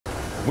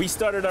We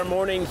started our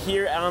morning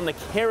here on the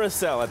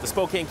carousel at the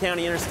Spokane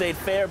County Interstate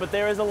Fair, but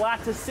there is a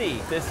lot to see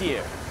this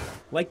year.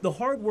 Like the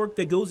hard work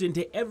that goes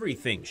into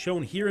everything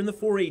shown here in the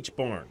 4-H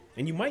barn.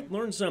 And you might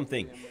learn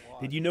something.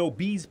 Did you know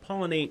bees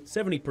pollinate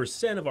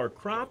 70% of our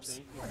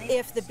crops?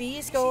 If the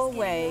bees go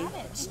away,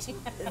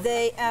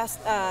 scientists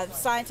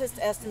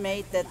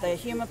estimate that the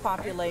human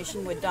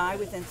population would die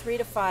within 3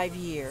 to 5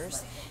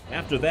 years.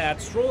 After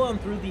that, stroll on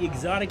through the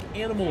exotic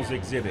animals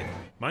exhibit.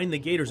 Mind the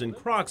gators and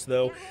crocs,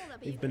 though.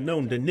 They've been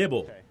known to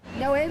nibble.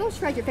 No, it'll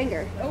shred your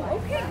finger.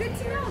 Oh, okay, good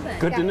to know then.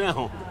 Good to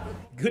know.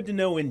 Good to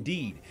know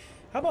indeed.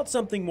 How about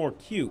something more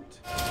cute?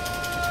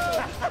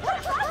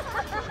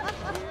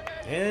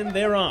 And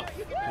they're off.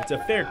 It's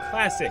a fair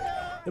classic,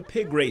 the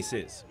pig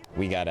races.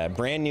 We got a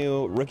brand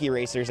new rookie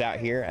racers out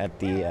here at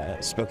the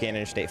Spokane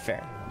Interstate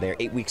Fair. They're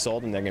 8 weeks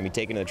old and they're going to be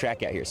taken to the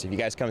track out here. So if you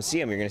guys come see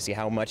them, you're going to see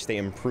how much they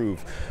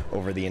improve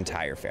over the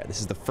entire fair. This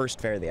is the first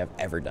fair they have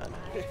ever done.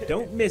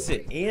 Don't miss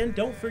it, and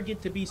don't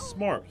forget to be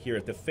smart here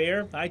at the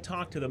fair. I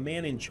talked to the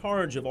man in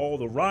charge of all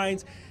the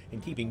rides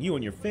and keeping you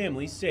and your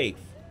family safe.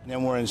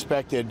 And we're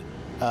inspected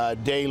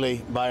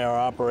daily by our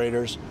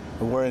operators.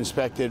 We're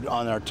inspected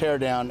on our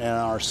teardown and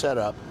our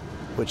setup,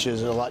 which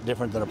is a lot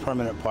different than a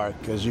permanent park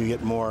because you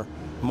get more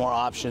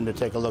option to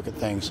take a look at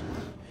things.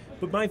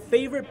 But my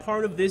favorite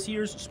part of this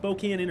year's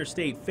Spokane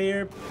Interstate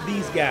Fair,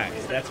 these guys.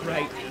 That's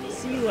right,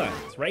 sea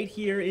lions, right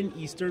here in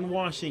eastern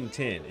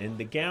Washington. And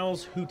the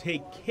gals who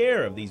take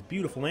care of these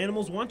beautiful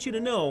animals want you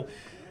to know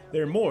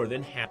they're more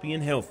than happy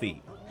and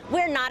healthy.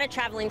 We're not a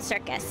traveling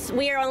circus.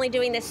 We are only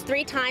doing this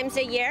 3 times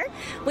a year.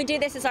 We do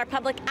this as our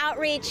public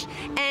outreach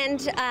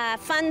and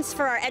funds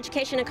for our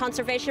education and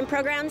conservation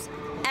programs.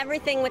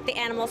 Everything with the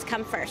animals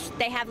come first.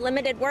 They have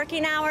limited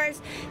working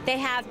hours. They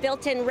have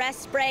built-in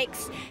rest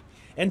breaks.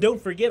 And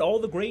don't forget all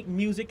the great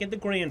music at the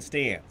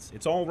grandstands.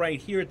 It's all right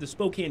here at the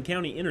Spokane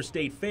County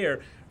Interstate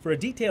Fair. For a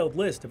detailed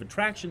list of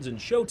attractions and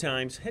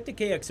showtimes, head to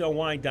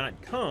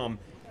KXLY.com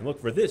and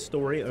look for this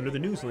story under the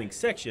Newslinks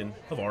section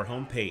of our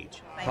homepage.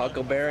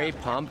 Huckleberry,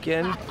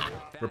 pumpkin.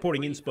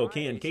 Reporting in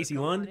Spokane, Casey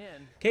Lund,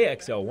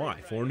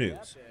 KXLY 4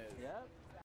 News.